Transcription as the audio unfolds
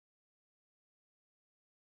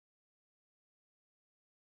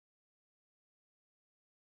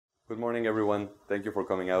Good morning, everyone. Thank you for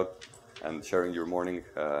coming out and sharing your morning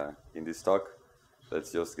in this talk.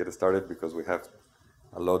 Let's just get started because we have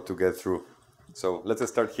a lot to get through. So let's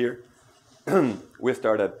start here. We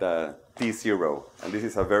start at T0, and this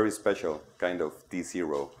is a very special kind of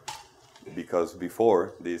T0 because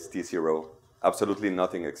before this T0, absolutely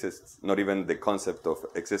nothing exists, not even the concept of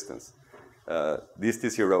existence. This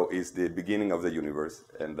T0 is the beginning of the universe,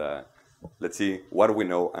 and let's see what we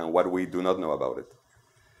know and what we do not know about it.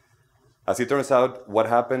 As it turns out, what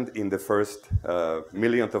happened in the first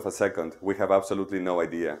millionth of a second, we have absolutely no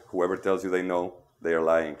idea. Whoever tells you they know, they are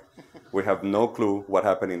lying. We have no clue what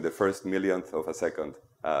happened in the first millionth of a second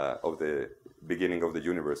of the beginning of the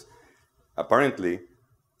universe. Apparently,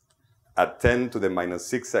 at 10 to the minus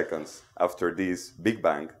 6 seconds after this Big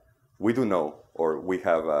Bang, we do know, or we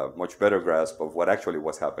have a much better grasp of what actually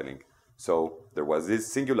was happening. So there was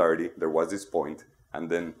this singularity, there was this point, and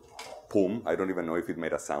then, boom, I don't even know if it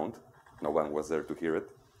made a sound. No one was there to hear it.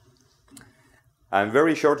 And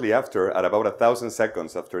very shortly after, at about 1,000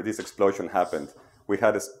 seconds after this explosion happened, we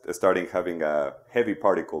had starting having heavy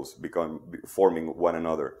particles forming one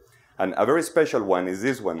another. And a very special one is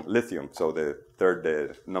this one, lithium, so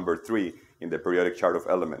the number 3 in the periodic chart of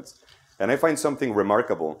elements. And I find something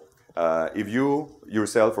remarkable. If you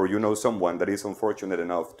yourself or you know someone that is unfortunate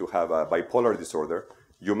enough to have a bipolar disorder,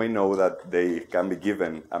 you may know that they can be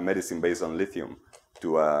given a medicine based on lithium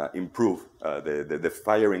to improve the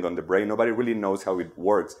firing on the brain. Nobody really knows how it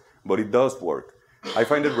works, but it does work. I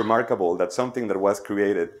find it remarkable that something that was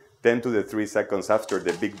created 10 to the 3 seconds after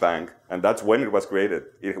the Big Bang, and that's when it was created.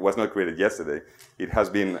 It was not created yesterday. It has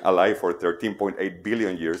been alive for 13.8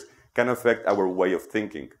 billion years, can affect our way of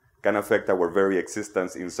thinking, can affect our very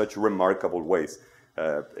existence in such remarkable ways.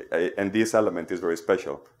 And this element is very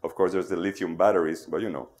special. Of course, there's the lithium batteries, but you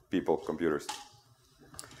know, people, computers.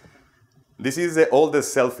 This is the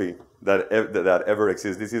oldest selfie that ever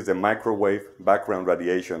exists. This is the microwave background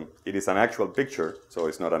radiation. It is an actual picture, so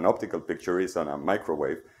it's not an optical picture, it's on a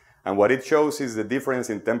microwave. And what it shows is the difference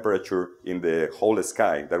in temperature in the whole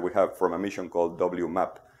sky that we have from a mission called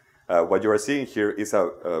WMAP. What you are seeing here is a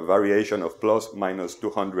variation of plus minus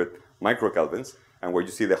 200 microkelvins. And where you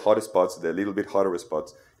see the hot spots, the little bit hotter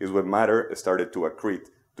spots, is where matter started to accrete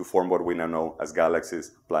to form what we now know as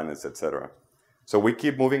galaxies, planets, etc. So we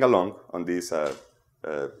keep moving along on this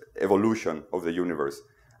evolution of the universe.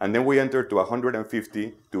 And then we enter to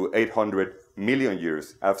 150 to 800 million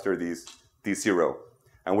years after this T0.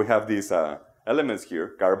 And we have these elements here,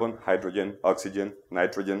 carbon, hydrogen, oxygen,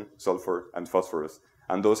 nitrogen, sulfur, and phosphorus.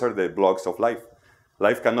 And those are the blocks of life.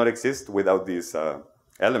 Life cannot exist without these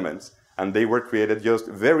elements. And they were created just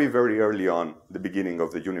very, very early on the beginning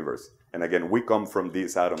of the universe. And again, we come from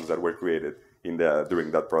these atoms that were created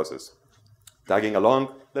during that process. Tagging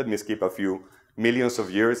along, let me skip a few millions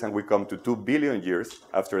of years, and we come to 2 billion years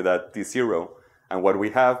after that T0. And what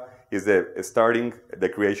we have is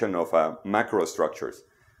the creation of macro structures.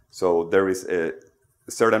 So there is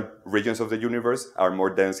certain regions of the universe are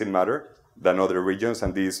more dense in matter than other regions,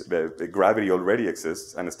 and the gravity already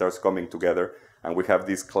exists and it starts coming together. And we have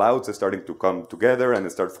these clouds starting to come together and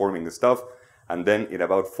start forming the stuff. And then in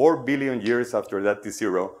about 4 billion years after that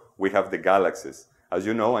T0, we have the galaxies. As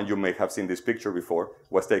you know, and you may have seen this picture before,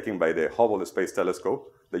 was taken by the Hubble Space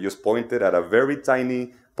Telescope. They just pointed at a very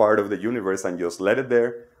tiny part of the universe and just let it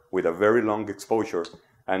there with a very long exposure.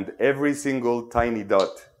 And every single tiny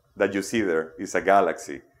dot that you see there is a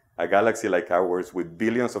galaxy like ours with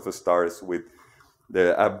billions of stars, with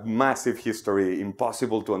a massive history,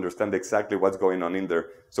 impossible to understand exactly what's going on in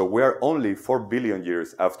there. So we are only 4 billion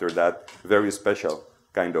years after that very special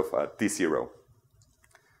kind of T0.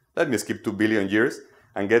 Let me skip 2 billion years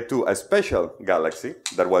and get to a special galaxy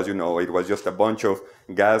that was, you know, it was just a bunch of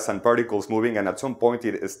gas and particles moving, and at some point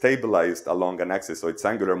it stabilized along an axis, so its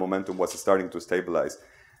angular momentum was starting to stabilize.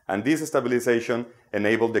 And this stabilization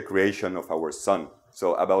enabled the creation of our sun.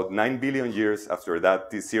 So about 9 billion years after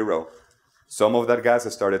that T0, some of that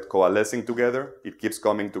gas started coalescing together, it keeps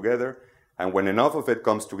coming together, and when enough of it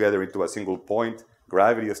comes together into a single point,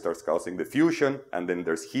 gravity starts causing the fusion, and then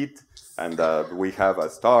there's heat, and we have a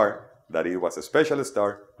star that it was a special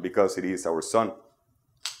star because it is our sun.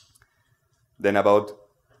 Then about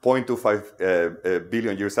 0.25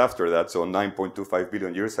 billion years after that, so 9.25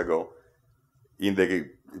 billion years ago, in the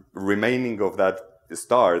remaining of that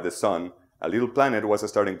star, the sun, a little planet was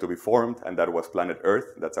starting to be formed, and that was planet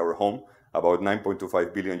Earth. That's our home, about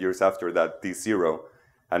 9.25 billion years after that T0.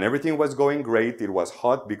 And everything was going great. It was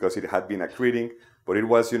hot because it had been accreting, but it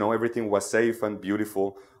was, you know, everything was safe and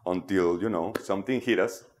beautiful until, you know, something hit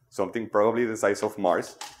us, something probably the size of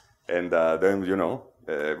Mars. And then, you know,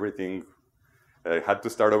 everything Had to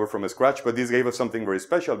start over from scratch, but this gave us something very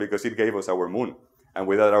special because it gave us our moon. And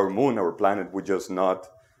without our moon, our planet would just not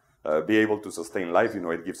be able to sustain life.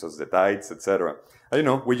 It gives us the tides, etc.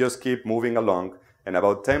 And, we just keep moving along. And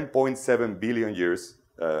about 10.7 billion years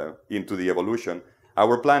into the evolution,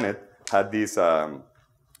 our planet had these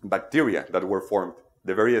bacteria that were formed.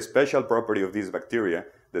 The very special property of these bacteria,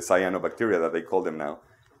 the cyanobacteria that they call them now,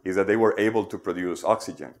 is that they were able to produce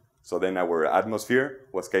oxygen. So then our atmosphere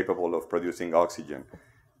was capable of producing oxygen.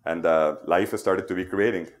 And life started to be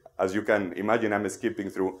creating. As you can imagine, I'm skipping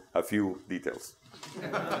through a few details.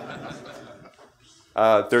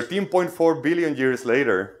 13.4 billion years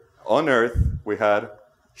later, on Earth, we had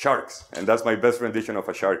sharks. And that's my best rendition of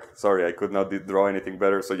a shark. Sorry, I could not draw anything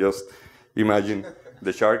better, so just imagine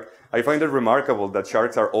the shark. I find it remarkable that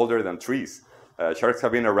sharks are older than trees. Sharks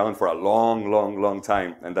have been around for a long, long, long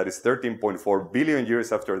time, and that is 13.4 billion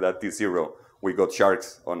years after that T0, we got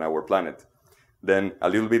sharks on our planet. Then a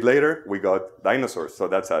little bit later, we got dinosaurs. So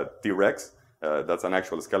that's a T-Rex. That's an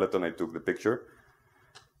actual skeleton. I took the picture.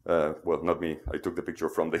 Well, not me. I took the picture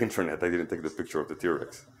from the internet. I didn't take the picture of the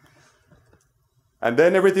T-Rex. And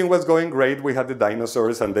then everything was going great. We had the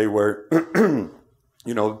dinosaurs, and they were,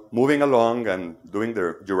 moving along and doing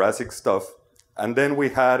their Jurassic stuff. And then we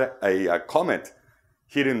had a comet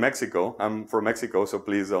hit in Mexico. I'm from Mexico, so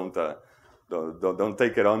please don't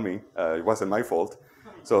take it on me. It wasn't my fault.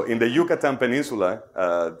 So in the Yucatan Peninsula,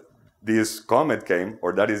 this comet came,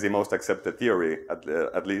 or that is the most accepted theory,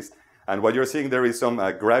 at least. And what you're seeing there is some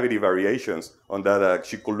gravity variations on that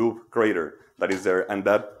Chicxulub crater that is there, and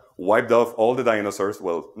that wiped off all the dinosaurs.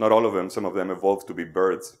 Well, not all of them. Some of them evolved to be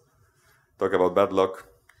birds. Talk about bad luck.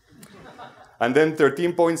 And then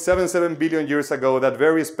 13.77 billion years ago, that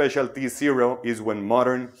very special T0 is when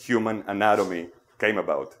modern human anatomy came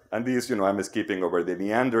about. And this, I'm skipping over the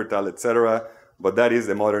Neanderthal, etc., but that is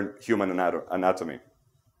the modern human anatomy.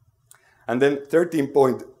 And then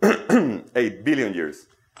 13.8 billion years,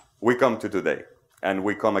 we come to today. And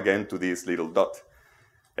we come again to this little dot.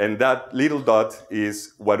 And that little dot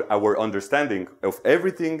is what our understanding of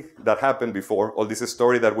everything that happened before, all this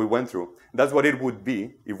story that we went through, that's what it would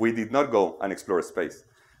be if we did not go and explore space.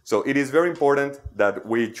 So it is very important that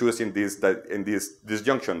we choose in this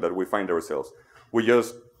disjunction that we find ourselves. We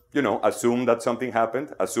just, assume that something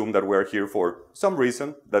happened, assume that we're here for some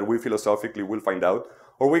reason that we philosophically will find out,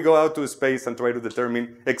 or we go out to space and try to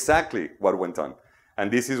determine exactly what went on.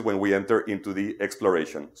 And this is when we enter into the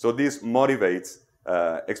exploration. So this motivates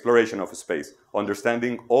exploration of space,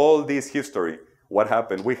 understanding all this history, what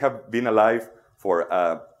happened. We have been alive for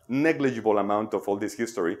a negligible amount of all this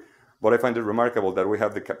history, but I find it remarkable that we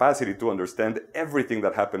have the capacity to understand everything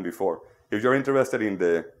that happened before. If you're interested in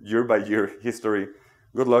the year-by-year history,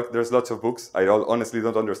 good luck. There's lots of books. I honestly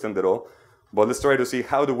don't understand it all, but let's try to see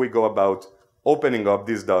how do we go about opening up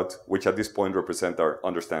this dot, which at this point represent our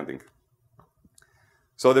understanding.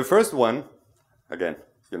 So the first one, again,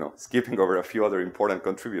 skipping over a few other important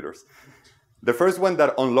contributors. The first one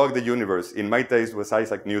that unlocked the universe, in my taste, was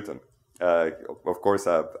Isaac Newton. Of course,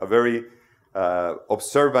 a very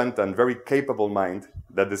observant and very capable mind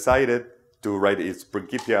that decided to write its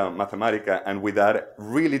Principia Mathematica, and with that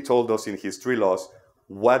really told us in his three laws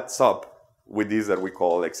what's up with this that we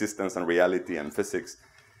call existence and reality and physics.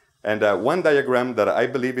 And one diagram that I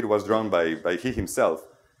believe it was drawn by he himself,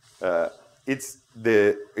 it's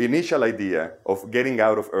the initial idea of getting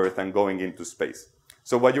out of Earth and going into space.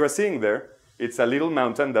 So what you are seeing there, it's a little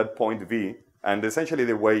mountain, that point V, and essentially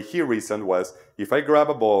the way he reasoned was, if I grab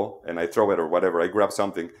a ball and I throw it or whatever, I grab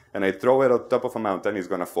something and I throw it on top of a mountain, it's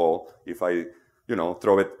going to fall. If I,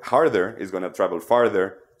 throw it harder, it's going to travel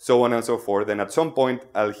farther, so on and so forth. Then at some point,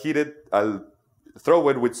 I'll throw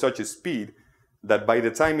it with such a speed that by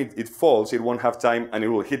the time it falls, it won't have time and it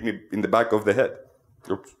will hit me in the back of the head.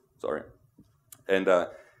 Oops, sorry. And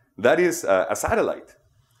that is a satellite.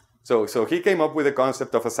 So he came up with the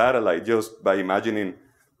concept of a satellite just by imagining,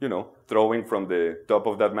 throwing from the top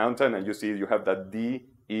of that mountain, and you have that D,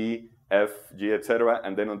 E, F, G, etc.,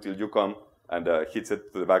 and then until you come and hits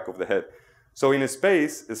it to the back of the head. So in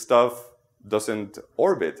space, stuff doesn't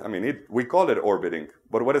orbit. I mean, we call it orbiting,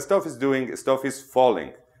 but what stuff is doing, stuff is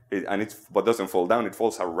falling, but doesn't fall down, it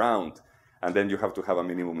falls around. And then you have to have a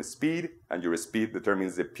minimum speed, and your speed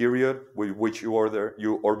determines the period with which you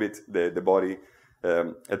orbit the body,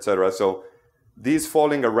 etc. So this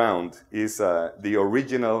falling around is the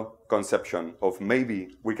original conception of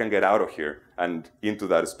maybe we can get out of here and into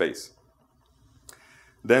that space.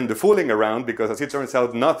 Then the fooling around, because as it turns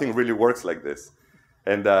out, nothing really works like this.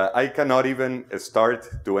 And I cannot even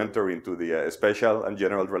start to enter into the special and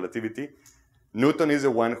general relativity. Newton is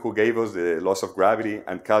the one who gave us the laws of gravity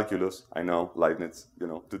and calculus. I know, Leibniz,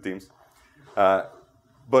 two teams.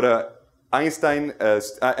 But Einstein's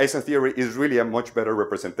theory is really a much better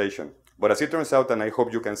representation. But as it turns out, and I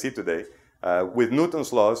hope you can see today, with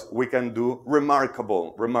Newton's laws, we can do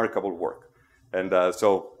remarkable work. And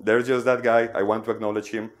so there's just that guy. I want to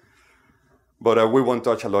acknowledge him. But we won't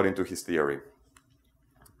touch a lot into his theory.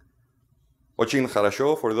 Очень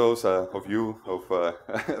хорошо, for those of you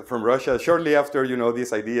from Russia. Shortly after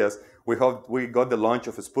these ideas, we got the launch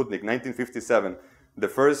of Sputnik, 1957, the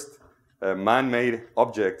first man-made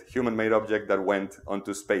object, human-made object that went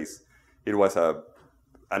onto space. It was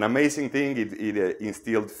an amazing thing. It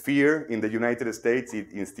instilled fear in the United States.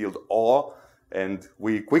 It instilled awe, and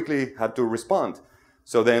we quickly had to respond.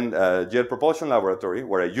 So then Jet Propulsion Laboratory,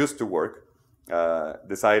 where I used to work,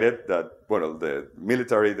 decided that, well, the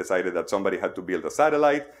military decided that somebody had to build a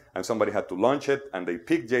satellite and somebody had to launch it, and they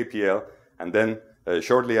picked JPL. And then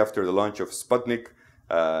shortly after the launch of Sputnik,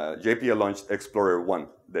 JPL launched Explorer 1,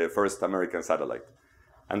 the first American satellite.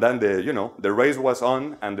 And then the race was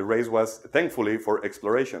on, and the race was, thankfully, for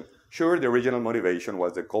exploration. Sure, the original motivation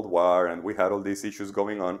was the Cold War, and we had all these issues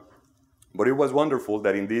going on. But it was wonderful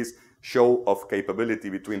that in this show of capability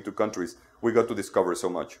between two countries, we got to discover so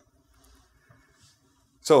much.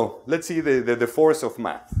 So let's see the force of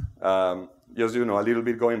math. Just, a little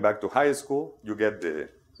bit going back to high school, you get the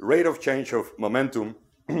rate of change of momentum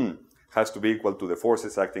has to be equal to the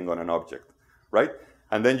forces acting on an object, right?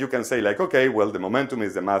 And then you can say like, okay, well, the momentum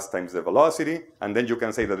is the mass times the velocity. And then you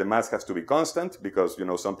can say that the mass has to be constant because,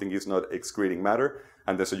 something is not excreting matter.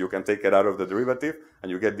 And then, so you can take it out of the derivative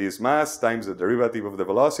and you get this mass times the derivative of the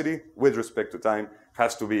velocity with respect to time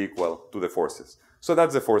has to be equal to the forces. So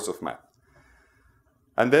that's the force of math.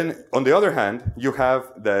 And then, on the other hand, you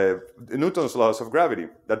have the Newton's laws of gravity.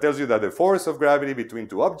 That tells you that the force of gravity between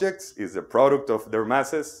two objects is the product of their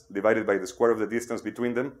masses divided by the square of the distance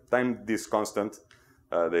between them, times this constant,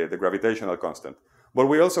 the gravitational constant. But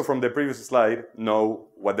we also, from the previous slide, know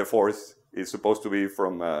what the force is supposed to be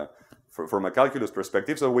from a calculus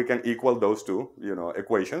perspective, so we can equal those two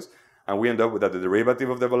equations. And we end up with that the derivative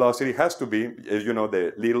of the velocity has to be, as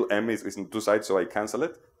the little m is on two sides, so I cancel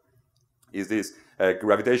it. Is this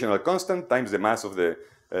gravitational constant times the mass of the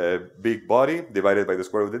big body divided by the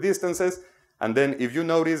square of the distances. And then if you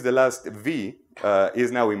notice the last v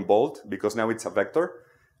is now in bold because now it's a vector.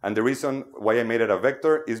 And the reason why I made it a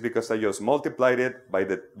vector is because I just multiplied it by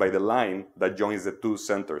the line that joins the two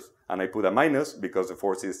centers. And I put a minus because the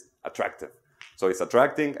force is attractive. So it's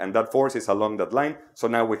attracting and that force is along that line. So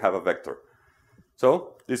now we have a vector.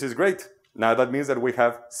 So this is great. Now that means that we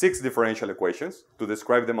have 6 differential equations to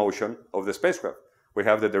describe the motion of the spacecraft. We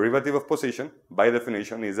have the derivative of position, by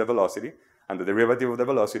definition is the velocity, and the derivative of the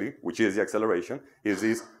velocity, which is the acceleration, is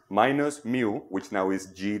this minus mu, which now is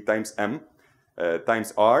g times m,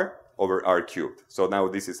 times r over r cubed. So now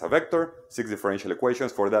this is a vector, 6 differential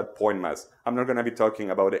equations for that point mass. I'm not going to be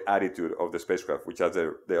talking about the attitude of the spacecraft, which has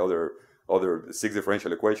the other 6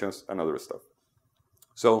 differential equations and other stuff.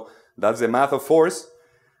 So that's the math of force.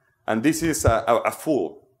 And this is a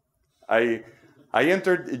fool. I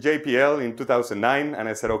entered JPL in 2009 and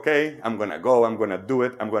I said, okay, I'm going to do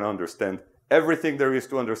it. I'm going to understand everything there is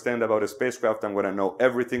to understand about a spacecraft. I'm going to know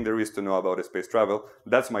everything there is to know about space travel.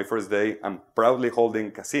 That's my first day. I'm proudly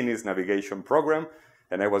holding Cassini's navigation program.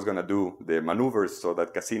 And I was going to do the maneuvers so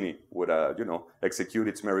that Cassini would, execute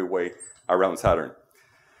its merry way around Saturn.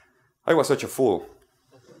 I was such a fool.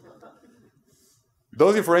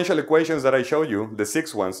 Those differential equations that I showed you, the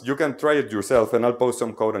 6 ones, you can try it yourself, and I'll post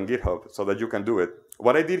some code on GitHub so that you can do it.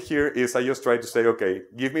 What I did here is I just tried to say, okay,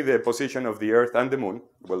 give me the position of the Earth and the Moon,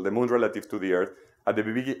 well, the Moon relative to the Earth, at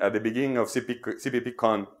the beginning of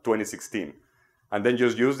CppCon 2016. And then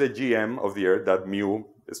just use the GM of the Earth, that mu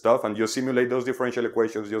stuff, and just simulate those differential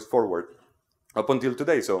equations just forward up until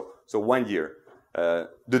today, so 1 year.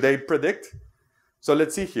 Do they predict? So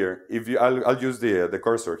let's see here. I'll use the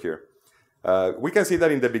cursor here. We can see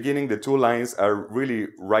that in the beginning, the 2 lines are really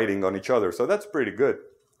riding on each other. So that's pretty good.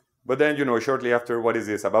 But then, shortly after, what is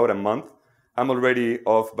this, about a month, I'm already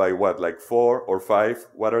off by what, like 4 or 5?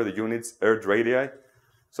 What are the units? Earth radii?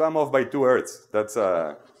 So I'm off by 2 Earths. That's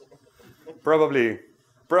probably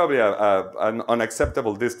an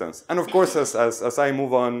unacceptable distance. And of course, as I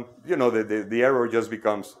move on, the error just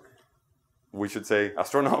becomes, we should say,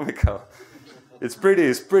 astronomical. It's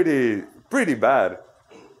pretty bad.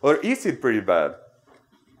 Or is it pretty bad?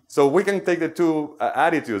 So we can take the 2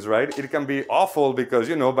 attitudes, right? It can be awful because,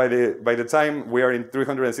 by the time we are in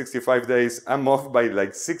 365 days, I'm off by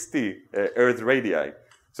like 60 Earth radii.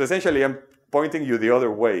 So essentially, I'm pointing you the other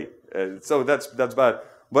way. So that's bad.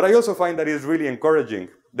 But I also find that it's really encouraging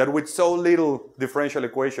that with so little differential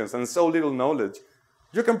equations and so little knowledge,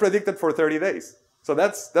 you can predict it for 30 days. So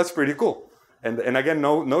that's pretty cool. And again,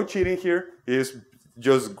 no cheating here. Is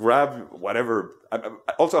just grab whatever.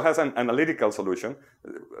 Also has an analytical solution.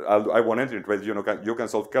 I won't enter into it. You can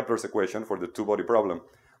solve Kepler's equation for the two-body problem.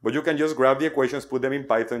 But you can just grab the equations, put them in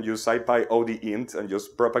Python, use scipy od int, and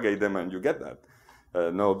just propagate them, and you get that.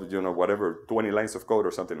 Whatever, 20 lines of code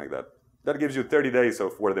or something like that. That gives you 30 days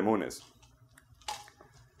of where the moon is.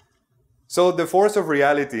 So the force of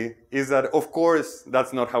reality is that, of course,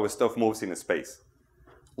 that's not how stuff moves in space.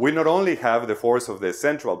 We not only have the force of the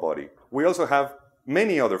central body, we also have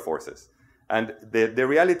many other forces. And the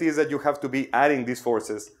reality is that you have to be adding these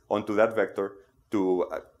forces onto that vector to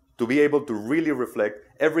be able to really reflect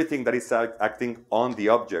everything that is acting on the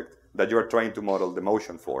object that you are trying to model the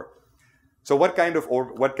motion for. So what kind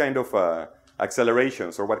of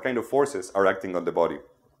accelerations or what kind of forces are acting on the body?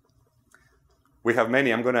 We have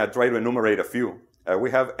many. I'm going to try to enumerate a few.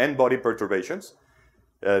 We have n-body perturbations.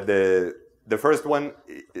 The first one,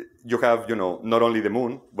 you have not only the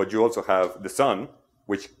moon, but you also have the sun,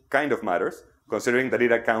 which kind of matters, considering that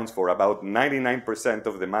it accounts for about 99%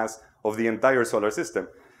 of the mass of the entire solar system.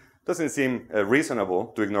 Doesn't seem reasonable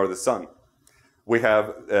to ignore the sun. We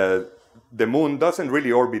have the moon doesn't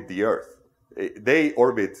really orbit the Earth. They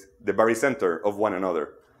orbit the barycenter of one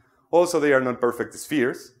another. Also, they are not perfect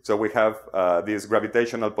spheres, so we have this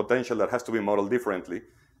gravitational potential that has to be modeled differently.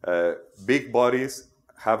 Big bodies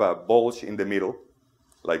have a bulge in the middle,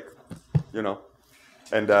 like,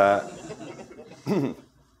 and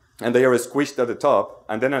and they are squished at the top.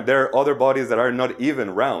 And then there are other bodies that are not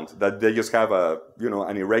even round, that they just have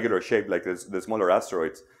an irregular shape, like the smaller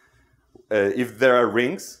asteroids. If there are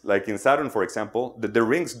rings, like in Saturn, for example, the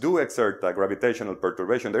rings do exert a gravitational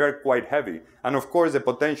perturbation. They are quite heavy. And of course, the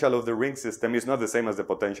potential of the ring system is not the same as the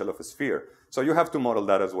potential of a sphere. So you have to model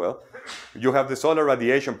that as well. You have the solar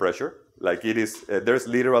radiation pressure, like it is, there's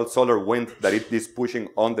literal solar wind that it is pushing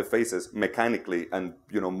on the faces mechanically and,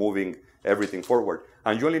 moving everything forward.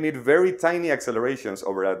 And you only need very tiny accelerations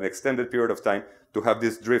over an extended period of time to have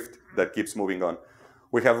this drift that keeps moving on.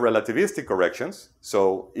 We have relativistic corrections,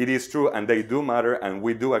 so it is true, and they do matter, and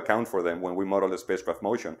we do account for them when we model the spacecraft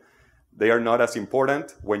motion. They are not as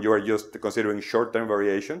important when you are just considering short-term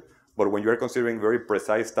variation, but when you are considering very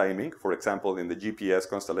precise timing, for example, in the GPS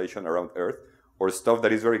constellation around Earth, or stuff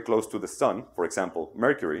that is very close to the sun, for example,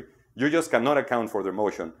 Mercury, you just cannot account for their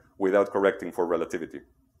motion without correcting for relativity.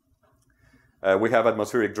 We have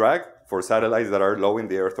atmospheric drag for satellites that are low in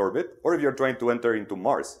the Earth orbit, or if you're trying to enter into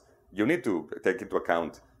Mars, you need to take into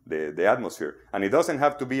account the atmosphere. And it doesn't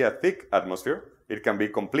have to be a thick atmosphere. It can be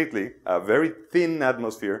completely a very thin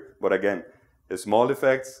atmosphere. But again, small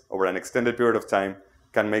effects over an extended period of time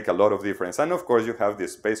can make a lot of difference. And of course, you have the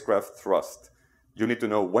spacecraft thrust. You need to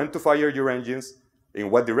know when to fire your engines, in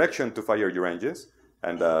what direction to fire your engines,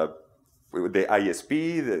 and with the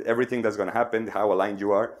ISP, everything that's going to happen, how aligned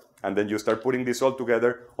you are. And then you start putting this all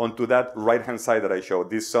together onto that right-hand side that I showed,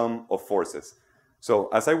 this sum of forces. So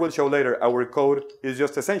as I will show later, our code is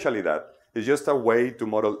just essentially that. It's just a way to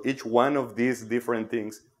model each one of these different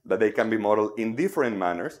things that they can be modeled in different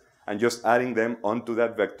manners and just adding them onto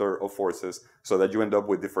that vector of forces so that you end up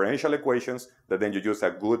with differential equations that then you use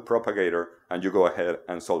a good propagator and you go ahead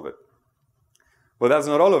and solve it. But that's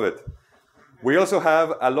not all of it. We also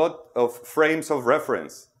have a lot of frames of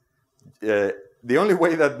reference. The only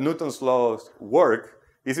way that Newton's laws work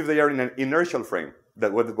is if they are in an inertial frame.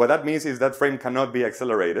 What that means is that frame cannot be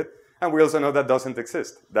accelerated, and we also know that doesn't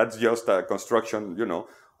exist. That's just a construction,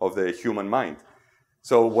 of the human mind.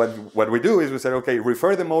 So what we do is we say, okay,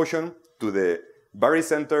 refer the motion to the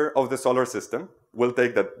barycenter of the solar system. We'll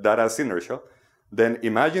take that as inertial. Then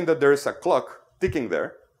imagine that there's a clock ticking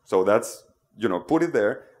there. So that's, put it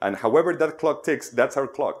there, and however that clock ticks, that's our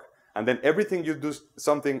clock. And then everything you do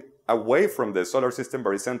something away from the solar system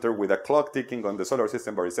barycenter with a clock ticking on the solar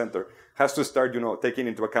system barycenter has to start, taking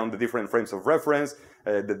into account the different frames of reference,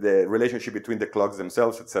 the relationship between the clocks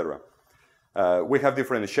themselves, etc. We have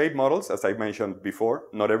different shape models, as I mentioned before.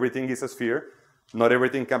 Not everything is a sphere. Not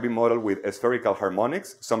everything can be modeled with spherical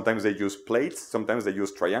harmonics. Sometimes they use plates. Sometimes they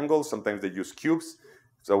use triangles. Sometimes they use cubes.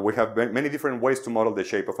 So we have many different ways to model the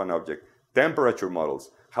shape of an object. Temperature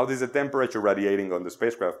models. How is the temperature radiating on the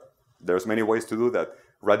spacecraft? There's many ways to do that.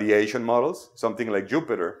 Radiation models, something like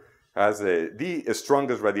Jupiter, has the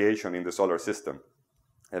strongest radiation in the solar system.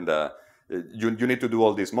 And you need to do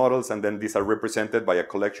all these models, and then these are represented by a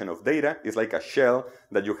collection of data. It's like a shell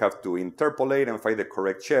that you have to interpolate and find the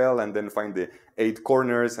correct shell, and then find the 8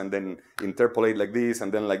 corners, and then interpolate like this,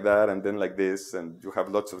 and then like that, and then like this, and you have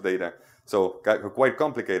lots of data. So quite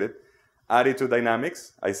complicated. Added to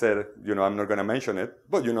dynamics, I said, I'm not going to mention it,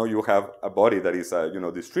 but you have a body that is,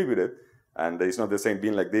 distributed, and it's not the same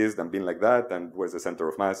being like this than being like that, and where's the center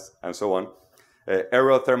of mass, and so on.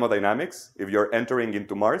 Aerothermodynamics, if you're entering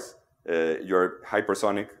into Mars, you're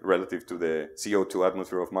hypersonic relative to the CO2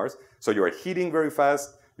 atmosphere of Mars. So you're heating very fast.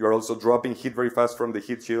 You're also dropping heat very fast from the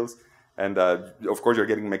heat shields. And of course,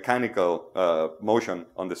 you're getting mechanical motion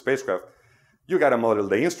on the spacecraft. You got to model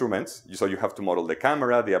the instruments. So you have to model the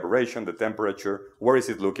camera, the aberration, the temperature. Where is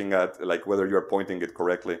it looking at? Like whether you're pointing it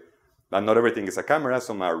correctly. And not everything is a camera.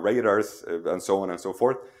 Some are radars and so on and so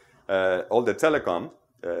forth. All the telecom,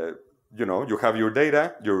 you have your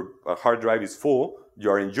data. Your hard drive is full.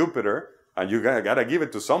 You're in Jupiter, and you gotta give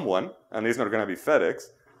it to someone, and it's not gonna be FedEx.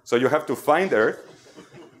 So you have to find Earth.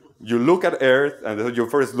 You look at Earth, and then you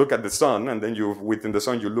first look at the sun, and then within the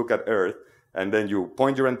sun you look at Earth, and then you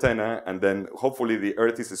point your antenna, and then hopefully the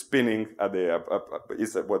Earth is spinning at the.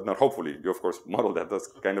 Well, not hopefully. You of course model that. That's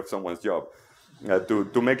kind of someone's job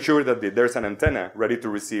to make sure that there's an antenna ready to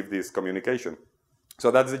receive this communication. So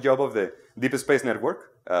that's the job of the Deep Space Network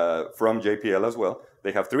from JPL as well.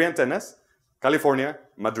 They have 3 antennas. California,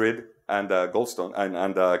 Madrid, and Goldstone,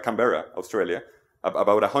 and Canberra, Australia,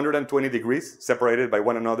 about 120 degrees separated by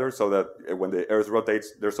one another so that when the Earth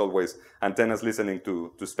rotates, there's always antennas listening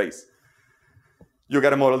to space. You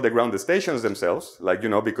got to model the ground stations themselves,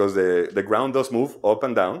 because the ground does move up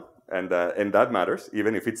and down, and that matters.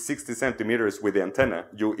 Even if it's 60 centimeters with the antenna,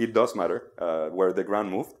 it does matter where the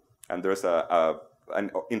ground moved. And there's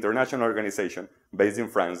an international organization based in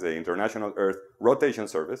France, the International Earth Rotation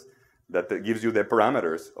Service, that gives you the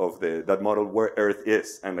parameters of that model where Earth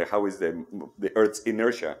is and how is the Earth's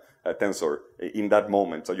inertia tensor in that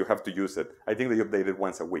moment. So you have to use it. I think they update it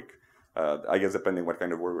once a week, I guess depending what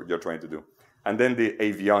kind of work you're trying to do. And then the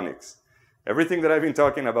avionics. Everything that I've been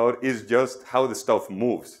talking about is just how the stuff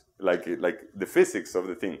moves, like the physics of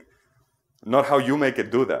the thing. Not how you make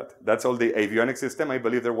it do that. That's all the avionics system. I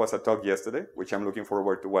believe there was a talk yesterday, which I'm looking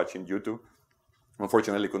forward to watching YouTube.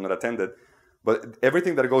 Unfortunately, could not attend it. But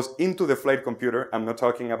everything that goes into the flight computer, I'm not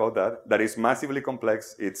talking about that. That is massively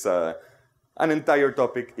complex. It's an entire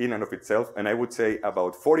topic in and of itself. And I would say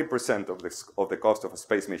about 40% of the cost of a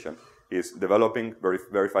space mission is developing,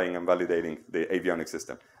 verifying, and validating the avionics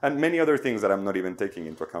system. And many other things that I'm not even taking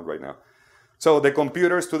into account right now. So the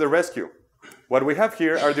computers to the rescue. What we have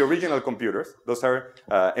here are the original computers. Those are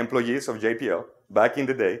employees of JPL back in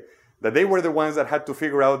the day. That they were the ones that had to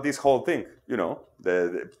figure out this whole thing.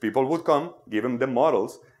 The people would come, give them the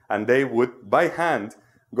models, and they would, by hand,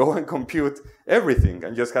 go and compute everything,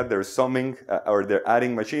 and just had their summing or their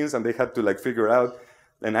adding machines, and they had to figure out.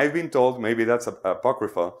 And I've been told, maybe that's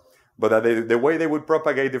apocryphal, but that the way they would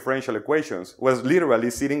propagate differential equations was literally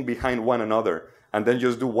sitting behind one another, and then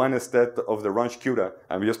just do one step of the Runge-Kutta,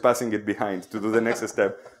 and just passing it behind to do the next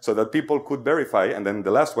step, so that people could verify, and then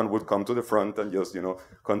the last one would come to the front and just,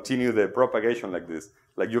 continue the propagation like this.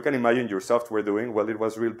 Like you can imagine your software doing, well, it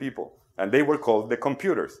was real people. And they were called the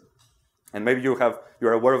computers. And maybe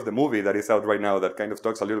you're aware of the movie that is out right now that kind of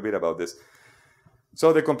talks a little bit about this.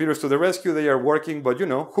 So the computers to the rescue, they are working, but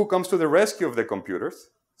who comes to the rescue of the computers?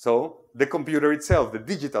 So the computer itself, the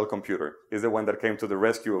digital computer, is the one that came to the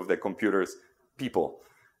rescue of the computers people.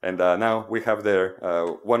 And now we have there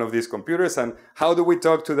one of these computers. And how do we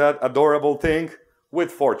talk to that adorable thing?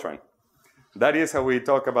 With Fortran. That is how we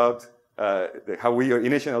talk about, how we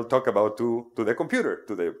initially talk about to the computer,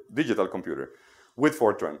 to the digital computer, with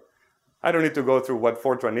Fortran. I don't need to go through what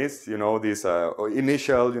Fortran is, this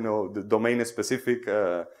initial, the domain-specific,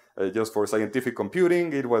 just for scientific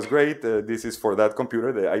computing. It was great. This is for that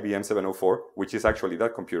computer, the IBM 704, which is actually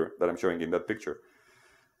that computer that I'm showing in that picture.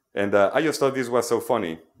 And I just thought this was so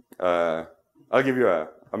funny. I'll give you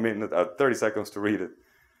a minute, 30 seconds to read it.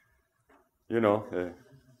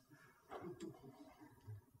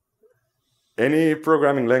 Any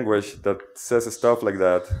programming language that says stuff like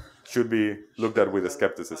that should be looked at with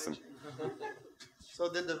skepticism.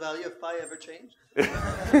 So did the value of pi ever change?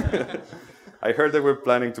 I heard that we're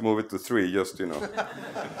planning to move it to 3, just,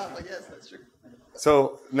 Yes, that's true.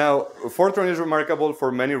 So now, Fortran is remarkable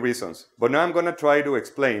for many reasons. But now I'm going to try to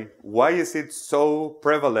explain why is it so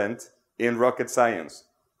prevalent in rocket science.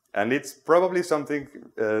 And it's probably something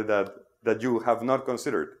that you have not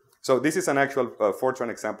considered. So this is an actual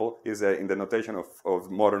Fortran example, is in the notation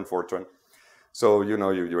of modern Fortran. So,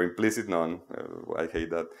 your implicit none, I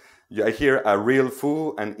hate that. I hear a real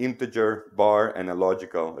foo, an integer bar, and a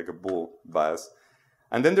logical, like a bool, baz.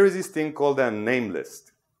 And then there is this thing called a name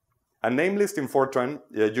list. A name list in Fortran,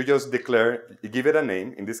 you just declare, you give it a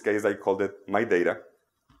name. In this case, I called it my data.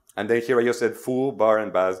 And then here I just said foo, bar,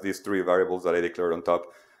 and baz, these three variables that I declared on top,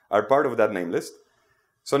 are part of that name list.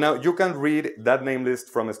 So now you can read that name list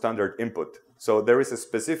from a standard input. So there is a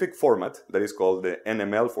specific format that is called the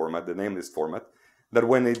NML format, the name list format, that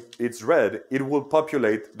when it's read, it will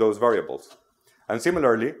populate those variables. And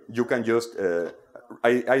similarly, you can just,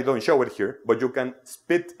 I don't show it here, but you can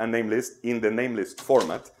spit a name list in the name list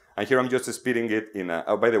format. And here I'm just spitting it in a,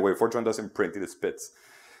 oh, by the way, Fortran doesn't print, it spits.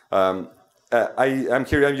 I'm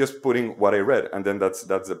just putting what I read, and then that's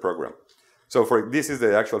the program. So this is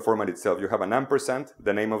the actual format itself. You have an ampersand,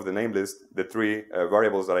 the name of the name list, the three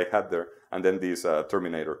variables that I had there, and then this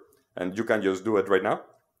terminator. And you can just do it right now.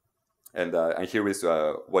 And here is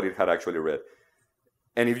what it had actually read.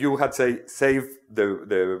 And if you had, say, saved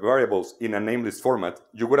the variables in a name list format,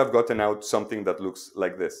 you would have gotten out something that looks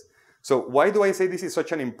like this. So why do I say this is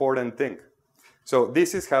such an important thing? So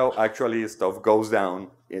this is how actually stuff goes down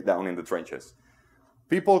in the trenches.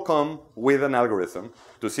 People come with an algorithm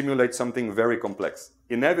to simulate something very complex.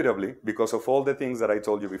 Inevitably, because of all the things that I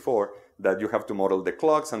told you before, that you have to model the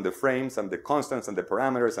clocks and the frames and the constants and the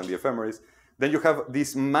parameters and the ephemeris, then you have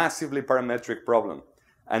this massively parametric problem.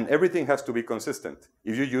 And everything has to be consistent.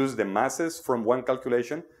 If you use the masses from one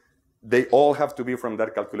calculation, they all have to be from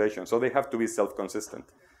that calculation. So they have to be self-consistent.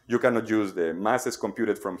 You cannot use the masses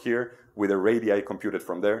computed from here with the radii computed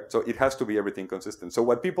from there. So it has to be everything consistent. So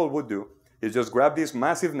what people would do is just grab this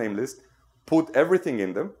massive name list, put everything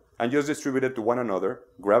in them, and just distribute it to one another,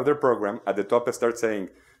 grab their program, at the top and start saying,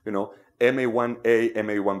 you know, MA1A,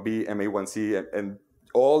 MA1B, MA1C, and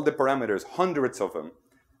all the parameters, hundreds of them,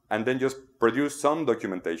 and then just produce some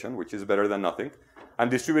documentation, which is better than nothing, and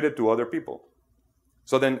distribute it to other people.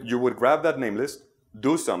 So then you would grab that name list,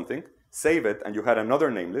 do something, save it, and you had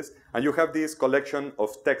another name list, and you have this collection of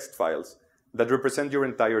text files that represent your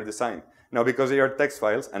entire design. Now, because they are text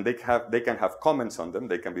files and they can have comments on them,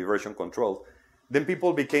 they can be version controlled, then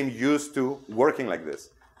people became used to working like this.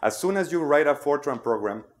 As soon as you write a Fortran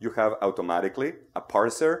program, you have automatically a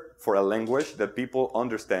parser for a language that people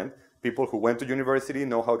understand. People who went to university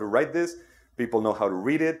know how to write this. People know how to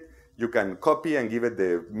read it. You can copy and give it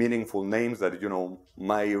the meaningful names that, you know,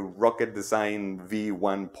 my rocket design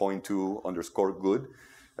V1.2 underscore good.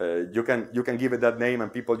 You can give it that name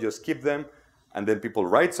and people just keep them. And then people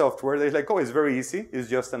write software. They're like, oh, it's very easy. It's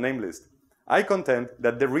just a name list. I contend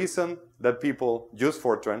that the reason that people use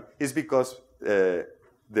Fortran is because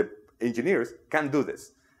the engineers can do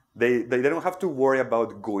this. They don't have to worry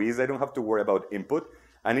about GUIs. They don't have to worry about input.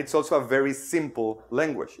 And it's also a very simple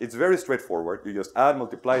language. It's very straightforward. You just add,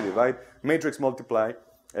 multiply, divide, matrix multiply,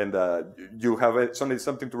 and you have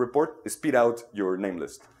something to report, spit out your name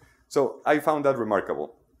list. So I found that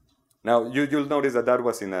remarkable. Now, you'll notice that that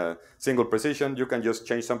was in a single precision. You can just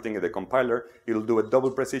change something in the compiler. It'll do a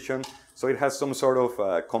double precision. So it has some sort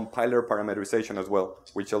of compiler parameterization as well,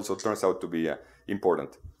 which also turns out to be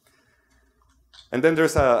important. And then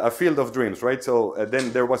there's a field of dreams, right? So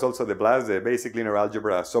then there was also the BLAS, the basic linear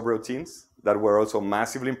algebra subroutines, that were also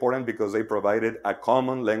massively important because they provided a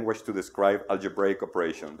common language to describe algebraic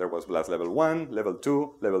operation. There was BLAS level 1, level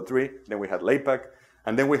 2, level 3, then we had LAPAC,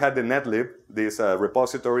 and then we had the netlib, this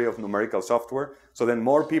repository of numerical software. So then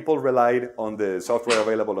more people relied on the software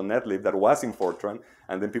available on netlib that was in Fortran,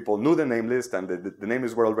 and then people knew the name list, and the name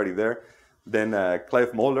lists were already there. Then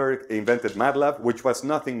Clive Moller invented MATLAB, which was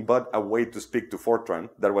nothing but a way to speak to Fortran.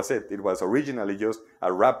 That was it. It was originally just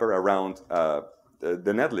a wrapper around the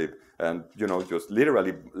netlib, and you know, just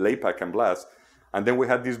literally LAPAC and BLAS. And then we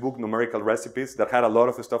had this book, Numerical Recipes, that had a lot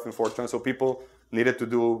of stuff in Fortran. So people needed to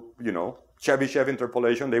do, you know, Chebyshev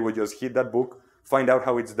interpolation. They would just hit that book, find out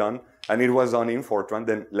how it's done, and it was done in Fortran.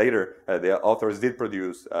 Then later, the authors did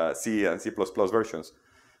produce C and C++ versions.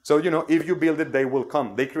 So, you know, if you build it, they will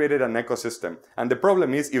come. They created an ecosystem. And the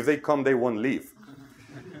problem is, if they come, they won't leave.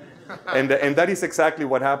 and that is exactly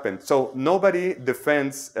what happened. So nobody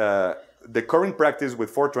defends the current practice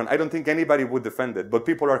with Fortran. I don't think anybody would defend it, but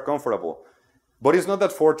people are comfortable. But it's not that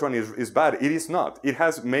Fortran is bad. It is not.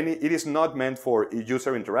 It is not meant for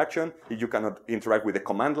user interaction. You cannot interact with the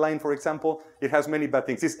command line, for example. It has many bad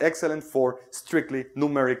things. It's excellent for strictly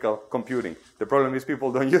numerical computing. The problem is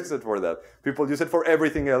people don't use it for that. People use it for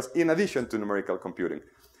everything else in addition to numerical computing.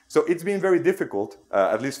 So it's been very difficult,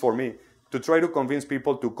 at least for me, to try to convince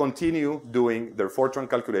people to continue doing their Fortran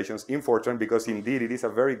calculations in Fortran, because indeed it is a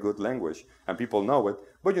very good language and people know it.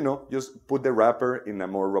 But you know, just put the wrapper in a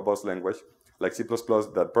more robust language like C++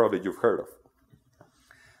 that probably you've heard of.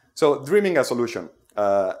 So dreaming a solution.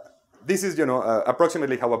 This is, you know,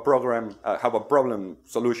 approximately how a problem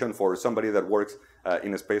solution for somebody that works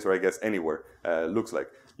in a space, or I guess anywhere, looks like.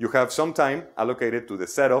 You have some time allocated to the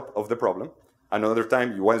setup of the problem, Another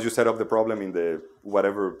time, once you set up the problem in the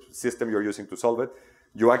whatever system you're using to solve it,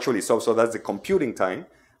 you actually solve, so that's the computing time,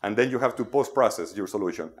 and then you have to post-process your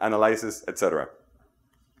solution, analysis, etc.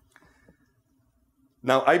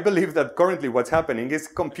 Now, I believe that currently what's happening is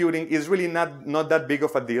computing is really not that big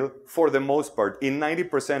of a deal for the most part. In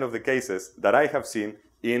 90% of the cases that I have seen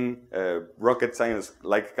in rocket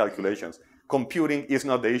science-like calculations, computing is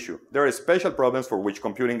not the issue. There are special problems for which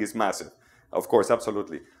computing is massive. Of course,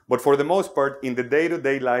 absolutely. But for the most part, in the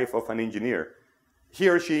day-to-day life of an engineer, he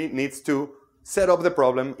or she needs to set up the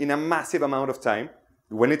problem in a massive amount of time.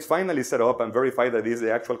 When it's finally set up and verified that it is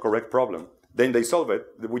the actual correct problem, then they solve it,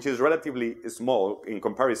 which is relatively small in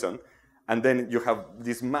comparison, and then you have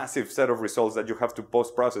this massive set of results that you have to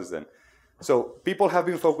post-process then. So people have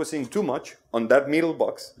been focusing too much on that middle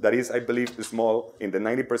box that is, I believe, small in the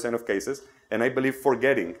 90% of cases, and I believe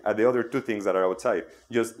forgetting the other two things that are outside.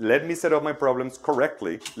 Just let me set up my problems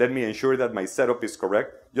correctly, let me ensure that my setup is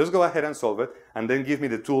correct, just go ahead and solve it, and then give me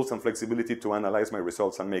the tools and flexibility to analyze my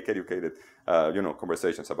results and make educated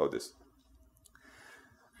conversations about this.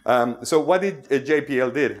 So what did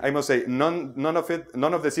JPL did? I must say, none of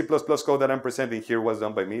the C++ code that I'm presenting here was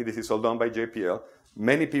done by me. This is all done by JPL.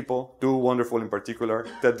 Many people, two wonderful in particular,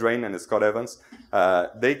 Ted Drain and Scott Evans,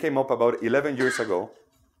 they came up about 11 years ago,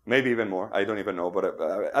 maybe even more, I don't even know, but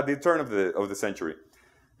at the turn of the century.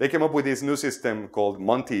 They came up with this new system called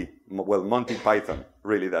Monty Python.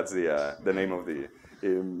 Really, that's the name of the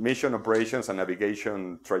mission operations and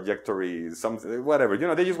navigation trajectory, something, whatever.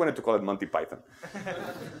 They just wanted to call it Monty Python.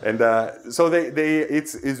 And so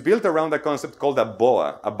it's built around a concept called a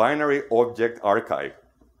BOA, a binary object archive.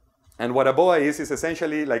 And what a BOA is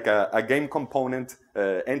essentially like a game component,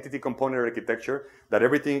 entity component architecture that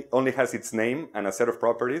everything only has its name and a set of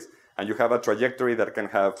properties. And you have a trajectory that can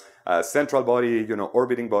have a central body,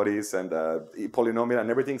 orbiting bodies and polynomial, and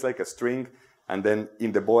everything's like a string. And then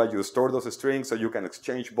in the BOA, you store those strings so you can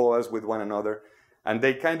exchange BOAs with one another. And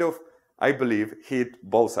they kind of, I believe, hit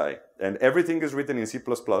bullseye. And everything is written in C++.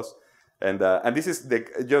 And this is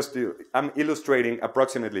I'm illustrating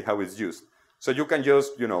approximately how it's used. So you can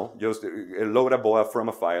just load a BOA from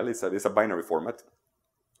a file. It's a binary format.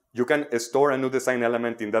 You can store a new design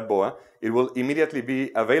element in that BOA. It will immediately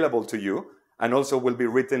be available to you and also will be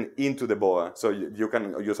written into the BOA. So you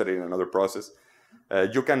can use it in another process.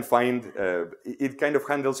 You can find, it kind of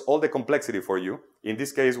handles all the complexity for you. In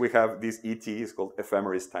this case, we have this ET, it's called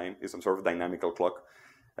ephemeris time. It's some sort of dynamical clock.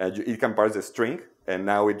 It can parse a string, and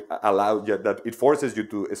now it allows you that it forces you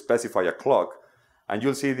to specify a clock. And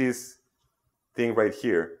you'll see this thing right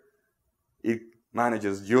here. It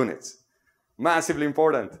manages units. Massively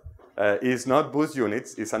important. It's not boost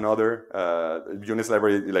units, it's another units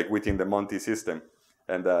library like within the Monty system.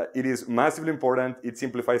 And it is massively important. It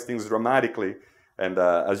simplifies things dramatically. And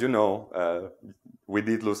as you know, we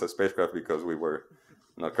did lose a spacecraft because we were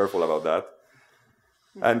not careful about that.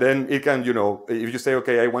 And then it can, if you say,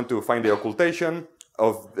 okay, I want to find the occultation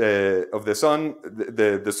of the sun,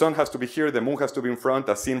 the sun has to be here, the moon has to be in front,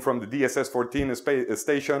 as seen from the DSS-14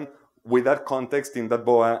 station, with that context in that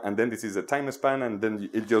BOA, and then this is the time span, and then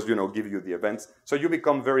it just, gives you the events. So you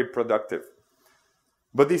become very productive.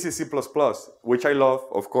 But this is C++, which I love,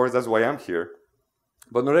 of course, that's why I'm here.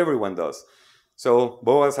 But not everyone does. So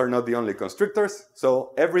BOAs are not the only constrictors,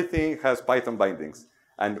 so everything has Python bindings.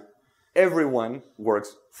 And everyone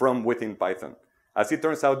works from within Python. As it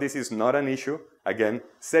turns out, this is not an issue. Again,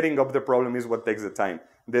 setting up the problem is what takes the time.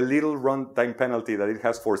 The little runtime penalty that it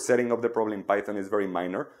has for setting up the problem in Python is very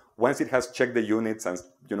minor. Once it has checked the units and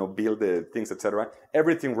build the things, etc.,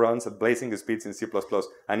 everything runs at blazing speeds in C++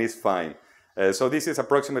 and is fine. So this is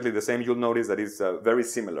approximately the same. You'll notice that it's very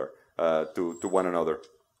similar to one another.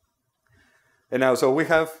 And now, so we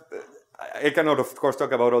have, I cannot, of course,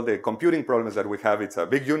 talk about all the computing problems that we have. It's a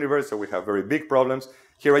big universe, so we have very big problems.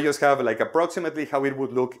 Here I just have like approximately how it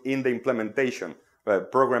would look in the implementation,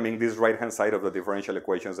 programming this right-hand side of the differential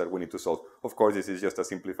equations that we need to solve. Of course, this is just a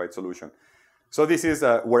simplified solution. So this is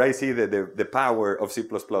where I see the power of C++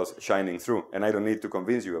 shining through, and I don't need to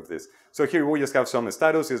convince you of this. So here we just have some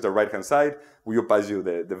status, is the right-hand side. We pass you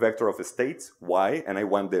the vector of states, y, and I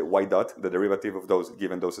want the y dot, the derivative of those,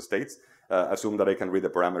 given those states. Assume that I can read the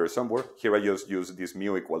parameters somewhere. Here I just use this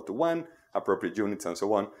mu equal to 1, appropriate units, and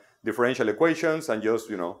so on. Differential equations, and just,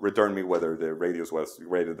 return me whether the radius was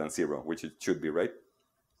greater than 0, which it should be, right?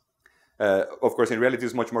 Of course, in reality,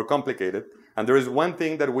 it's much more complicated. And there is one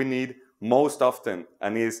thing that we need most often,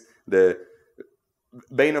 and is the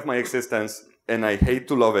bane of my existence, and I hate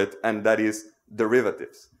to love it, and that is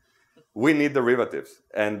derivatives. We need derivatives,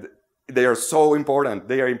 and they are so important.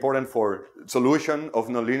 They are important for solution of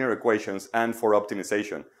nonlinear equations and for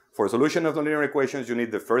optimization. For solution of nonlinear equations, you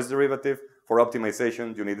need the first derivative. For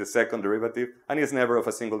optimization, you need the second derivative, and it's never of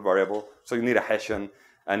a single variable. So you need a Hessian,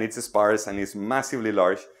 and it's sparse, and it's massively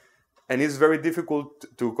large, and it's very difficult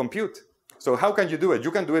to compute. So how can you do it?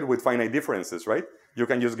 You can do it with finite differences, right? You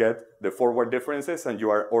can just get the forward differences, and you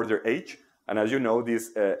are order h. And as you know,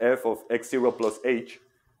 this f of x0 plus h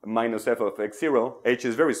minus f of x0, h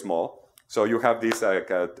is very small. So you have this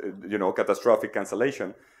catastrophic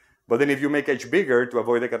cancellation. But then if you make h bigger to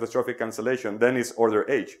avoid the catastrophic cancellation, then it's order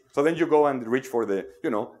h. So then you go and reach for the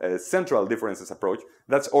central differences approach.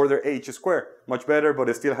 That's order h squared. Much better, but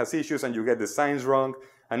it still has issues, and you get the signs wrong,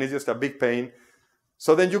 and it's just a big pain.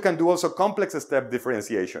 So then you can do also complex step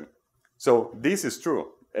differentiation. So this is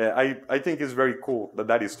true. I think it's very cool that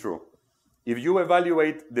that is true. If you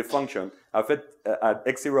evaluate the function at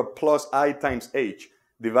x0 plus I times h,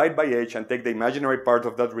 divide by h, and take the imaginary part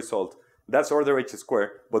of that result, that's order h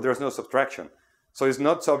squared, but there's no subtraction. So it's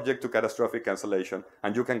not subject to catastrophic cancellation,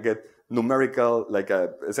 and you can get numerical,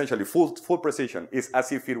 essentially full precision. It's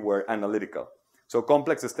as if it were analytical. So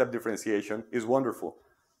complex step differentiation is wonderful.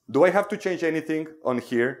 Do I have to change anything on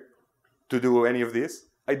here to do any of this?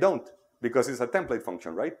 I don't, because it's a template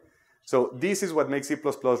function, right? So this is what makes C++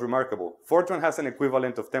 remarkable. Fortran has an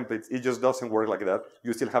equivalent of templates. It just doesn't work like that.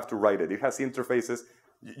 You still have to write it. It has interfaces.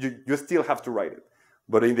 You still have to write it.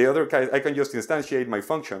 But in the other case, I can just instantiate my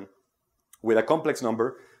function with a complex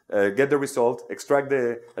number, get the result, extract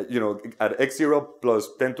the, at x0 plus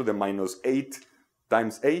 10 to the minus 8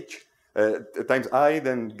 times h, times I,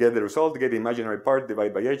 then get the result, get the imaginary part,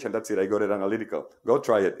 divide by h, and that's it. I got it analytical. Go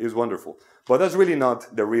try it. It's wonderful. But that's really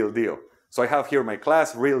not the real deal. So I have here my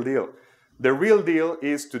class, real deal. The real deal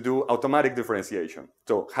is to do automatic differentiation.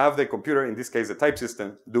 So have the computer, in this case the type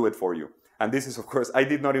system, do it for you. And this is, of course, I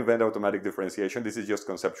did not invent automatic differentiation. This is just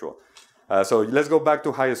conceptual. So let's go back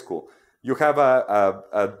to high school. You have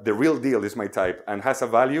the real deal is my type, and has a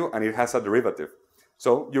value, and it has a derivative.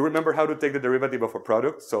 So you remember how to take the derivative of a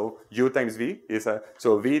product. So u times v is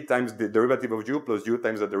so v times the derivative of u plus u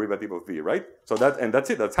times the derivative of v, right? So that's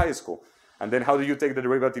it. That's high school. And then how do you take the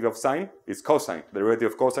derivative of sine? It's cosine. The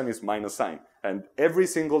derivative of cosine is minus sine. And every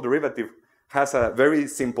single derivative has a very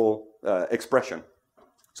simple expression.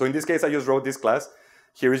 So in this case, I just wrote this class.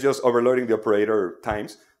 Here is just overloading the operator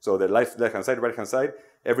times. So the left-hand side, right-hand side,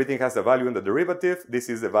 everything has the value in the derivative. This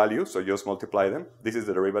is the value, so just multiply them. This is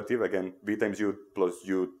the derivative, again, v times u plus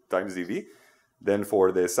u times dv. Then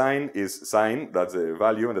for the sine is sine, that's the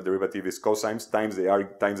value, and the derivative is cosines times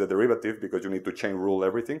the derivative, because you need to chain rule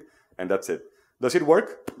everything, and that's it. Does it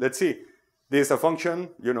work? Let's see. This is a function,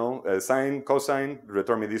 sine, cosine,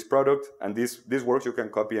 return me this product, and this works. You can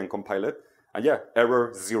copy and compile it. And yeah,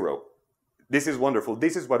 error 0. This is wonderful.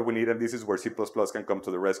 This is what we need, and this is where C++ can come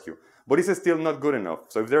to the rescue. But it's still not good enough.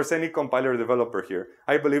 So if there's any compiler developer here,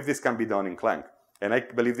 I believe this can be done in Clang. And I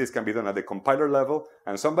believe this can be done at the compiler level,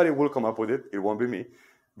 and somebody will come up with it. It won't be me.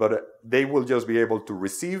 But they will just be able to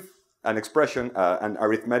receive an expression, an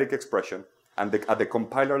arithmetic expression, and at the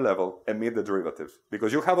compiler level, emit the derivatives.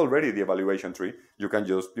 Because you have already the evaluation tree. You can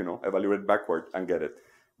just, evaluate backward and get it.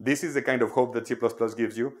 This is the kind of hope that C++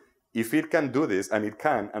 gives you. If it can do this, and it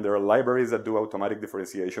can, and there are libraries that do automatic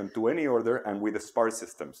differentiation to any order and with the sparse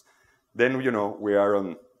systems, then, we are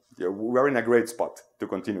in a great spot to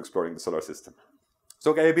continue exploring the solar system.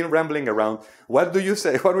 So, okay, I've been rambling around. What do you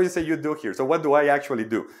say? What do you say you do here? So what do I actually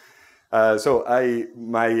do?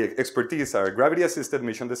 My expertise are gravity-assisted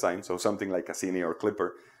mission design, so something like Cassini or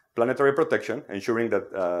Kepler, planetary protection, ensuring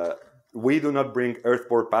that we do not bring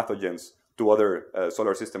Earth-borne pathogens to other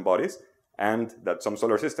solar system bodies, and that some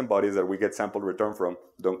solar system bodies that we get sample return from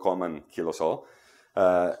don't come and kill us all.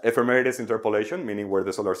 Ephemeridess interpolation, meaning where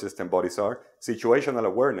the solar system bodies are. Situational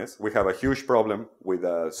awareness. We have a huge problem with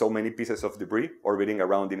so many pieces of debris orbiting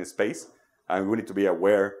around in space, and we need to be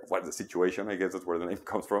aware of what the situation, I guess that's where the name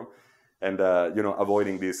comes from, and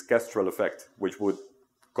avoiding this Kestrel effect, which would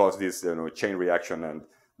cause this chain reaction and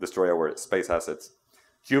destroy our space assets.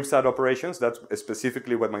 CubeSat operations, that's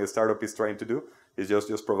specifically what my startup is trying to do, is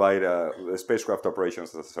just provide spacecraft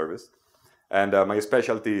operations as a service. And my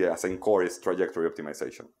specialty as in core is trajectory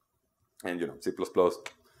optimization. And C++,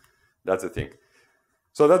 that's the thing.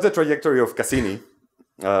 So that's the trajectory of Cassini.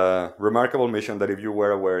 Remarkable mission that, if you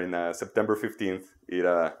were aware, in September 15th,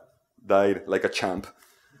 it died like a champ.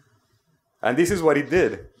 And this is what it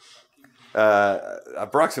did,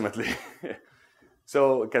 approximately.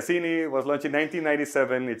 So Cassini was launched in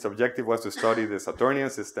 1997. Its objective was to study the Saturnian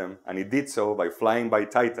system, and it did so by flying by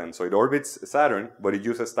Titan. So it orbits Saturn, but it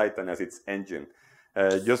uses Titan as its engine.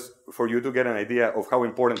 Just for you to get an idea of how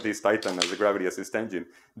important is Titan as a gravity assist engine,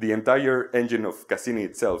 the entire engine of Cassini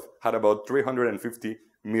itself had about 350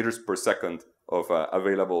 meters per second of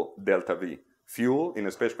available delta V. Fuel in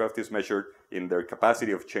a spacecraft is measured in their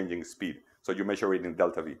capacity of changing speed. So you measure it in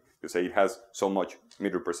delta V. You say it has so much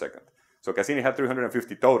meter per second. So Cassini had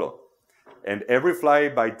 350 total. And every fly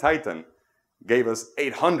by Titan gave us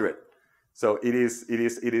 800. So it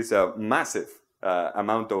is a massive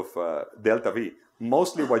amount of delta V.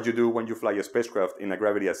 Mostly what you do when you fly a spacecraft in a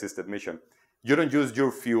gravity-assisted mission, you don't use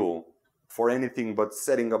your fuel for anything but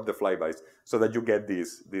setting up the flybys so that you get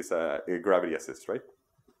this gravity assist, right?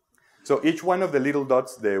 So each one of the little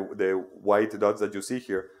dots, the white dots that you see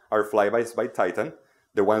here, are flybys by Titan.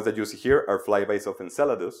 The ones that you see here are flybys of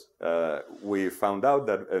Enceladus. We found out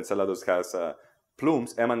that Enceladus has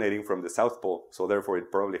plumes emanating from the South Pole, so therefore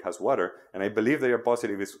it probably has water. And I believe they are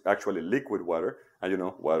positive is actually liquid water, and you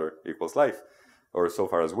know, water equals life, or so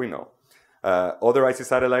far as we know. Other icy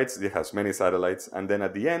satellites, it has many satellites, and then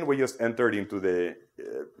at the end we just entered into the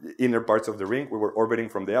inner parts of the ring. We were orbiting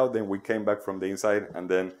from the out, then we came back from the inside, and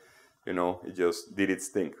then, you know, it just did its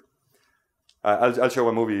thing. I'll show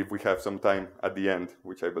a movie if we have some time at the end,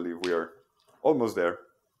 which I believe we are almost there.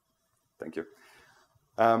 Thank you.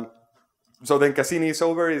 So then Cassini is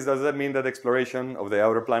over. Does that mean that exploration of the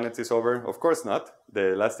outer planets is over? Of course not.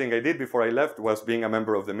 The last thing I did before I left was being a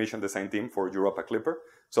member of the mission design team for Europa Clipper.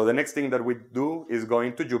 So the next thing that we do is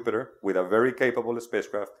going to Jupiter with a very capable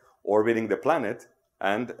spacecraft, orbiting the planet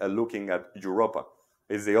and looking at Europa.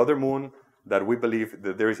 It's the other moon that we believe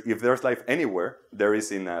that if there's life anywhere, there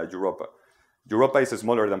is in Europa. Europa is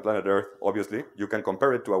smaller than planet Earth, obviously. You can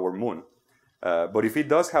compare it to our moon. But if it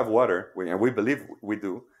does have water, and we believe we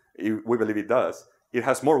do, we believe it does, it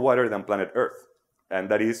has more water than planet Earth. And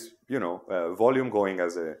that is, you know, volume going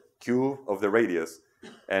as a cube of the radius.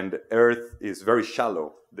 And Earth is very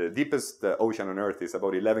shallow. The deepest ocean on Earth is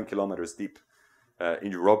about 11 kilometers deep.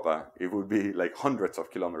 In Europa, it would be like hundreds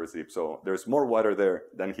of kilometers deep. So there's more water there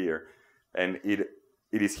than here. And it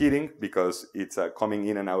is heating because it's coming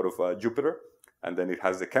in and out of Jupiter. And then it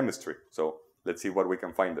has the chemistry. So let's see what we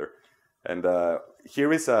can find there. And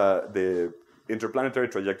here is the interplanetary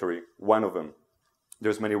trajectory, one of them.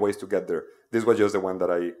 There's many ways to get there. This was just the one that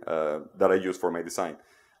I used for my design.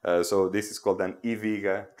 So this is called an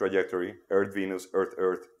E-Vega trajectory, Earth, Venus, Earth,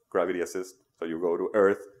 Earth, gravity assist. So you go to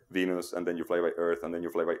Earth, Venus, and then you fly by Earth, and then you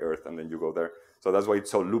fly by Earth, and then you go there. So that's why it's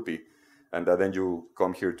so loopy. And then you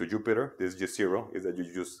come here to Jupiter. This is G0, is that you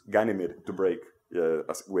use Ganymede to break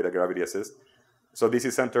with a gravity assist. So this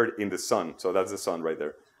is centered in the sun. So that's the sun right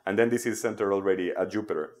there. And then this is centered already at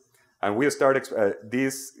Jupiter. And we start,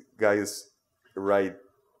 these guys right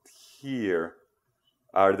here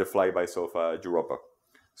are the flybys of Europa.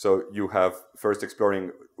 So you have first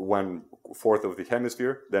exploring 1/4 of the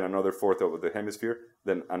hemisphere, then another 1/4 of the hemisphere,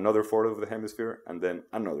 then another 1/4 of the hemisphere, and then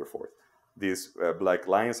another 1/4. These black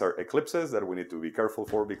lines are eclipses that we need to be careful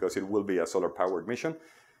for because it will be a solar-powered mission.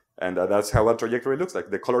 And that's how a trajectory looks like.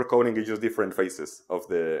 The color coding is just different phases of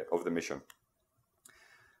the mission.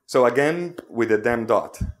 So again, with the damn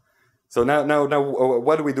dot. So now,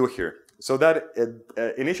 what do we do here? So that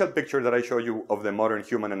initial picture that I showed you of the modern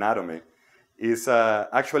human anatomy is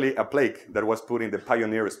actually a plaque that was put in the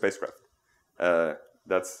Pioneer spacecraft.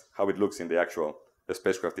 That's how it looks in the actual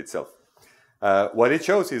spacecraft itself. What it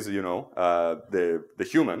shows is, you know, the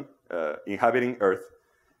human inhabiting Earth.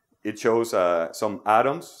 It shows some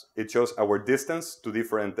atoms. It shows our distance to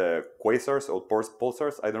different quasars or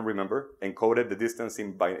pulsars. I don't remember. Encoded the distance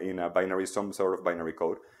in a binary, some sort of binary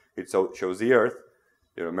code. It shows the Earth,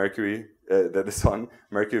 you know, Mercury, the Sun,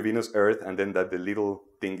 Mercury, Venus, Earth, and then that the little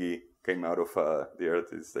thingy came out of the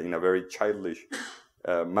Earth is in a very childish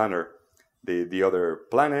manner. The other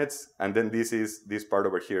planets, and then this part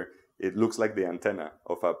over here. It looks like the antenna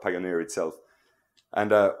of a Pioneer itself.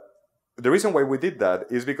 And the reason why we did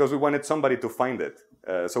that is because we wanted somebody to find it.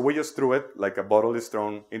 So we just threw it like a bottle is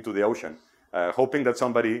thrown into the ocean, hoping that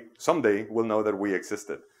somebody someday will know that we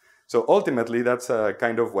existed. So ultimately, that's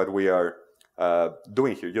kind of what we are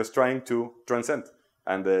doing here, just trying to transcend.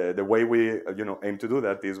 And the way we aim to do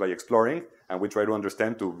that is by exploring, and we try to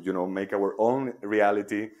understand to make our own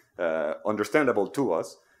reality understandable to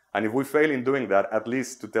us. And if we fail in doing that, at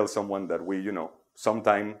least to tell someone that we,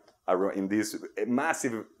 sometime in this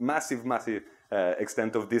massive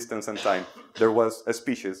extent of distance and time, there was a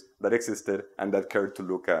species that existed and that cared to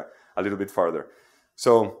look a little bit farther.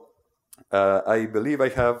 So I believe I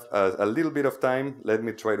have a little bit of time. Let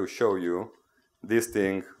me try to show you this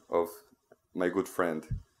thing of my good friend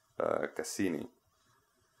Cassini.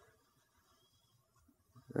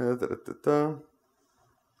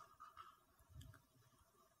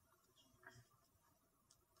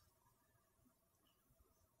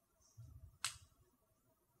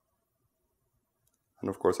 And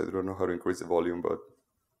of course, I don't know how to increase the volume, but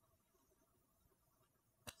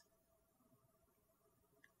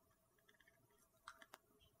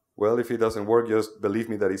well, if it doesn't work, just believe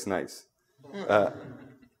me that it's nice.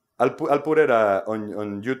 I'll put it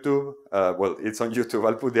on YouTube. Well, it's on YouTube.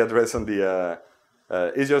 I'll put the address on the.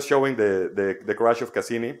 It's just showing the crash of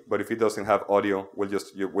Cassini, but if it doesn't have audio, we'll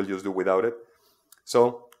just do without it.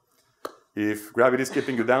 So, if gravity is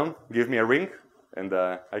keeping you down, give me a ring, and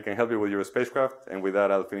I can help you with your spacecraft. And with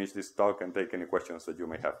that, I'll finish this talk and take any questions that you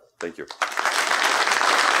may have. Thank you.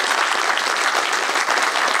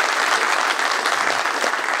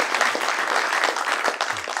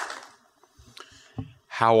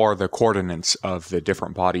 How are the coordinates of the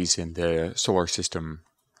different bodies in the solar system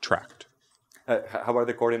tracked? How are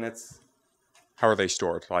the coordinates? How are they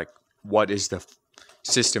stored? Like, what is the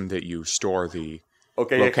system that you store the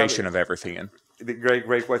location of everything in?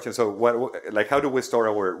 Great question. So, how do we store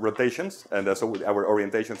our rotations and so our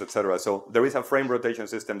orientations, etc.? So, there is a frame rotation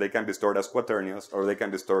system. They can be stored as quaternions, or they can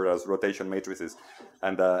be stored as rotation matrices.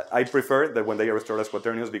 And I prefer that when they are stored as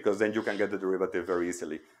quaternions, because then you can get the derivative very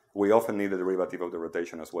easily. We often need the derivative of the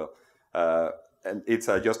rotation as well. And it's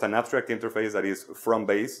just an abstract interface that is from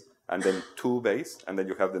base and then to base, and then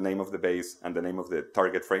you have the name of the base and the name of the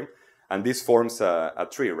target frame. And this forms a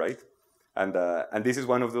tree, right? And this is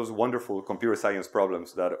one of those wonderful computer science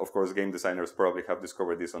problems that, of course, game designers probably have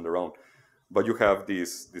discovered this on their own. But you have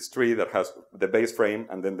this tree that has the base frame,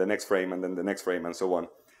 and then the next frame, and then the next frame, and so on.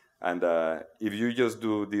 And if you just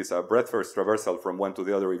do this breadth-first traversal from one to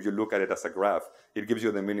the other, if you look at it as a graph, it gives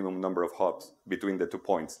you the minimum number of hops between the 2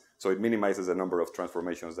 points. So it minimizes the number of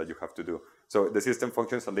transformations that you have to do. So the system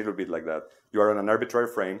functions a little bit like that. You are on an arbitrary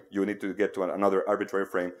frame. You need to get to another arbitrary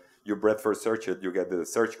frame. You breadth-first search it. You get the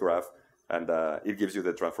search graph. And it gives you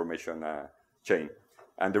the transformation chain.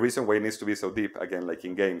 And the reason why it needs to be so deep, again, like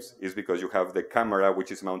in games, is because you have the camera,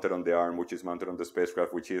 which is mounted on the arm, which is mounted on the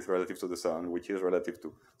spacecraft, which is relative to the sun, which is relative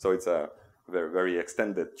to... So it's a very, very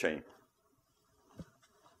extended chain.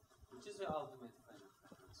 Which is the ultimate frame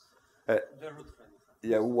of reference? The root frame of reference.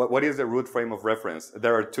 Yeah, what is the root frame of reference?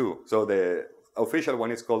 There are two. So the official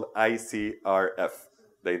one is called ICRF,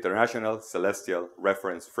 the International Celestial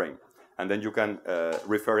Reference Frame. And then you can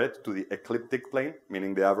refer it to the ecliptic plane,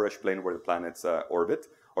 meaning the average plane where the planets orbit,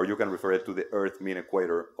 or you can refer it to the Earth mean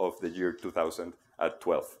equator of the year 2000 at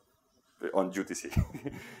 12 on UTC.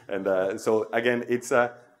 And so again, it's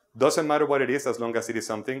doesn't matter what it is as long as it is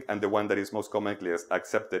something, and the one that is most commonly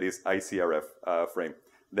accepted is ICRF frame.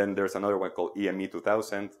 Then there's another one called EME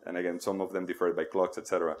 2000, and again, some of them differ by clocks,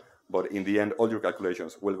 etc. But in the end, all your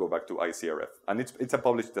calculations will go back to ICRF. And it's a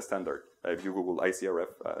published standard. If you Google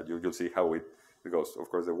ICRF, you'll see how it goes. Of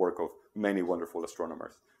course, the work of many wonderful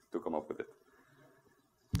astronomers to come up with it.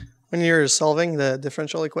 When you're solving the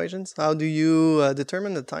differential equations, how do you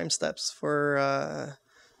determine the time steps for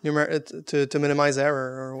to minimize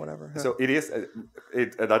error or whatever? So it is.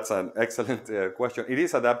 That's an excellent question. It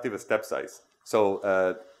is adaptive step size.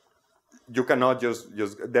 So you cannot just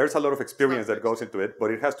there's a lot of experience that goes into it,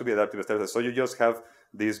 but it has to be adaptive step size. So you just have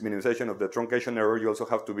this minimization of the truncation error. You also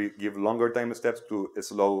have to give longer time steps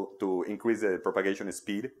to increase the propagation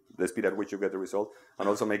speed, the speed at which you get the result, and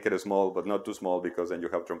also make it small, but not too small, because then you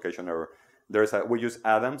have truncation error. We use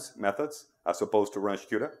Adams methods as opposed to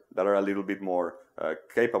Runge-Kutta that are a little bit more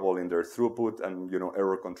capable in their throughput and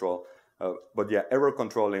error control. But yeah, error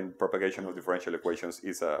control in propagation of differential equations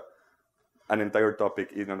is an entire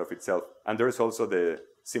topic in and of itself. And there is also the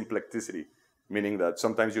symplecticity, meaning that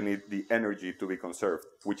sometimes you need the energy to be conserved,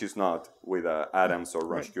 which is not with Adams or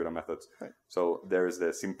Runge-Kutta methods. Right. So there's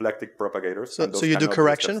the symplectic propagators. So you do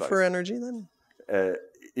correction for energy then?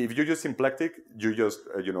 If you use symplectic, you just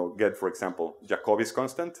get, for example, Jacobi's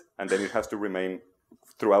constant, and then it has to remain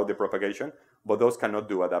throughout the propagation. But those cannot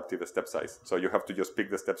do adaptive step size. So you have to just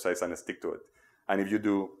pick the step size and stick to it. And if you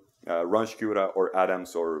do Runge-Kutta or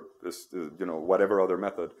Adams or whatever other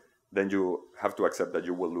method, then you have to accept that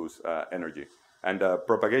you will lose energy. And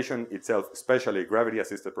propagation itself, especially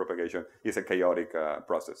gravity-assisted propagation, is a chaotic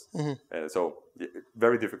process. Mm-hmm. So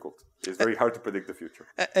very difficult. It's very hard to predict the future.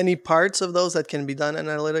 Any parts of those that can be done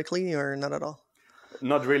analytically or not at all?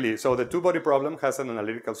 Not really. So the two-body problem has an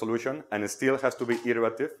analytical solution, and it still has to be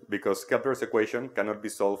iterative because Kepler's equation cannot be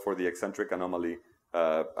solved for the eccentric anomaly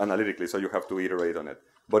analytically, so you have to iterate on it.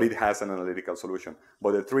 But it has an analytical solution.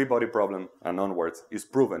 But the three-body problem and onwards is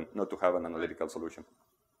proven not to have an analytical solution.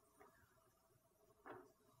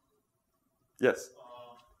 Yes?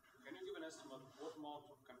 Can you give an estimate of what amount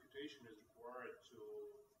of computation is required to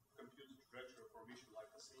compute the trajectory for a mission like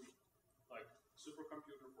Cassini? Like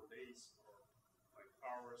supercomputer for days or like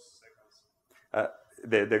hours, seconds?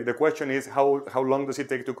 the question is how long does it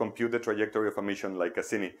take to compute the trajectory of a mission like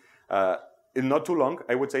Cassini? Not too long.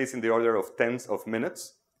 I would say it's in the order of tens of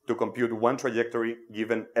minutes to compute one trajectory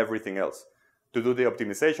given everything else. To do the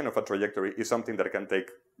optimization of a trajectory is something that can take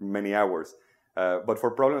many hours. But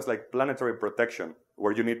for problems like planetary protection,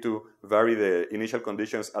 where you need to vary the initial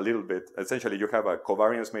conditions a little bit, essentially you have a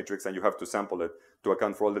covariance matrix and you have to sample it to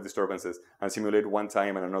account for all the disturbances and simulate one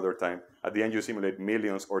time and another time. At the end, you simulate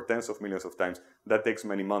millions or tens of millions of times. That takes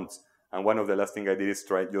many months. And one of the last things I did is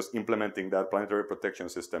try just implementing that planetary protection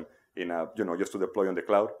system in a, just to deploy on the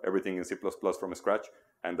cloud, everything in C++ from scratch.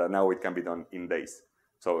 And now it can be done in days.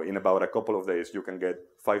 So in about a couple of days, you can get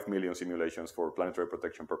 5 million simulations for planetary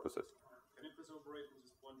protection purposes. Can you please operate with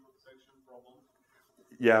this point protection problem?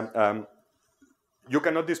 Yeah, you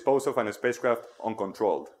cannot dispose of a spacecraft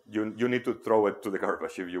uncontrolled. You need to throw it to the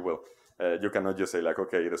garbage, if you will. You cannot just say like,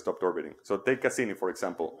 okay, it stopped orbiting. So take Cassini, for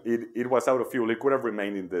example. It was out of fuel. It could have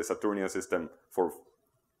remained in the Saturnian system for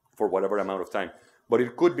whatever amount of time. But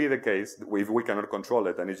it could be the case, if we cannot control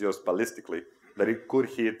it, and it's just ballistically, that it could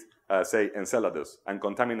hit, say, Enceladus and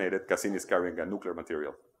contaminate it. Cassini is carrying a nuclear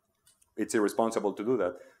material. It's irresponsible to do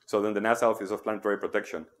that. So then the NASA Office of Planetary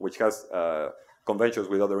Protection, which has conventions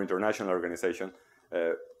with other international organizations,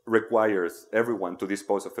 requires everyone to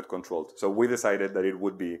dispose of it controlled. So we decided that it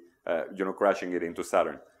would be, crashing it into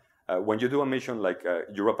Saturn. When you do a mission like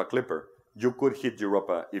Europa Clipper, you could hit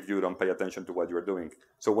Europa if you don't pay attention to what you're doing.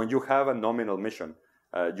 So when you have a nominal mission,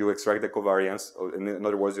 you extract the covariance, in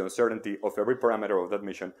other words, the uncertainty of every parameter of that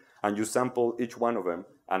mission, and you sample each one of them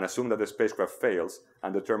and assume that the spacecraft fails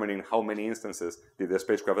and determining how many instances did the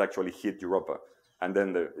spacecraft actually hit Europa. And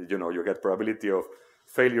then, you get probability of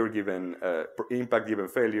failure given, impact given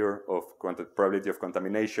failure, of probability of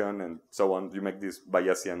contamination, and so on. You make this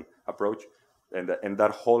Bayesian approach. And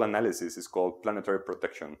that whole analysis is called planetary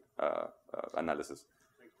protection analysis.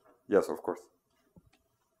 Yes, of course.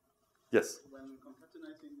 Yes? When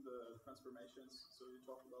concatenating the transformations, so you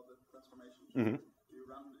talked about the transformations, Mm-hmm. do you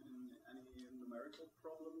run in any numerical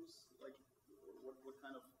problems? Like, what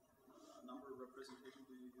kind of number representation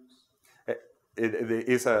do you use?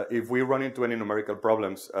 If we run into any numerical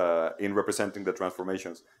problems in representing the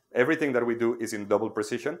transformations, everything that we do is in double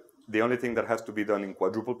precision. The only thing that has to be done in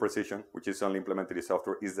quadruple precision, which is only implemented in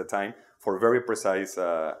software, is the time for very precise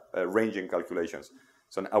ranging calculations.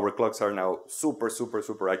 So our clocks are now super, super,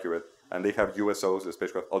 super accurate, and they have USOs, the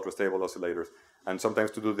spacecraft ultra-stable oscillators. And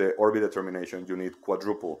sometimes to do the orbit determination, you need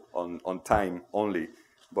quadruple on time only.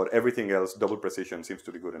 But everything else, double precision, seems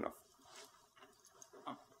to be good enough.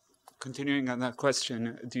 Continuing on that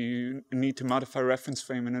question, do you need to modify reference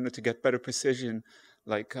frame in order to get better precision?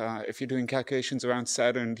 Like if you're doing calculations around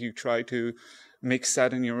Saturn, do you try to make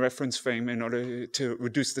Saturn your reference frame in order to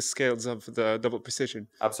reduce the scales of the double precision?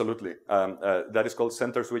 Absolutely. That is called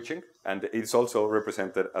center switching, and it's also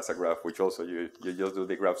represented as a graph, which also you just do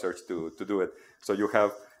the graph search to do it. So you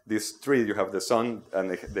have this tree, you have the sun, and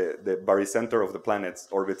the barycenter of the planets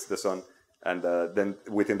orbits the sun. And then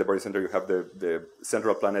within the barycenter, you have the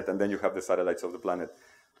central planet, and then you have the satellites of the planet.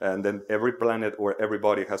 And then every planet or every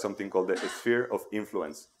body has something called the sphere of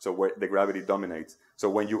influence, so where the gravity dominates. So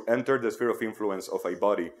when you enter the sphere of influence of a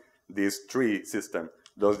body, this tree system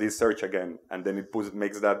does this search again, and then it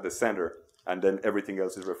makes that the center, and then everything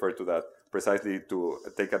else is referred to that, precisely to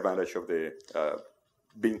take advantage of the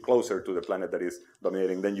being closer to the planet that is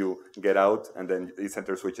dominating. Then you get out, and then it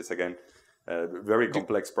center switches again. Very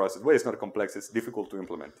complex process. Well, it's not complex, it's difficult to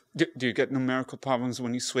implement. Do you get numerical problems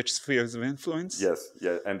when you switch spheres of influence? Yes,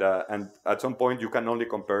 yeah. And at some point you can only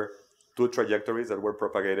compare two trajectories that were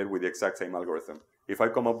propagated with the exact same algorithm. If I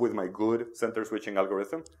come up with my good center switching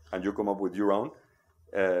algorithm and you come up with your own,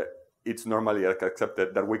 it's normally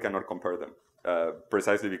accepted that we cannot compare them,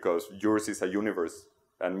 precisely because yours is a universe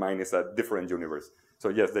and mine is a different universe. So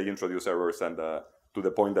yes, they introduce errors, and to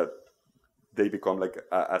the point that they become like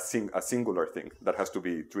a singular thing that has to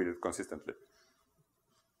be treated consistently.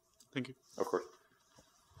 Thank you. Of course.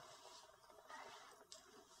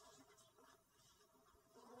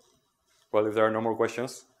 Well, if there are no more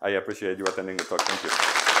questions, I appreciate you attending the talk. Thank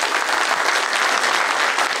you.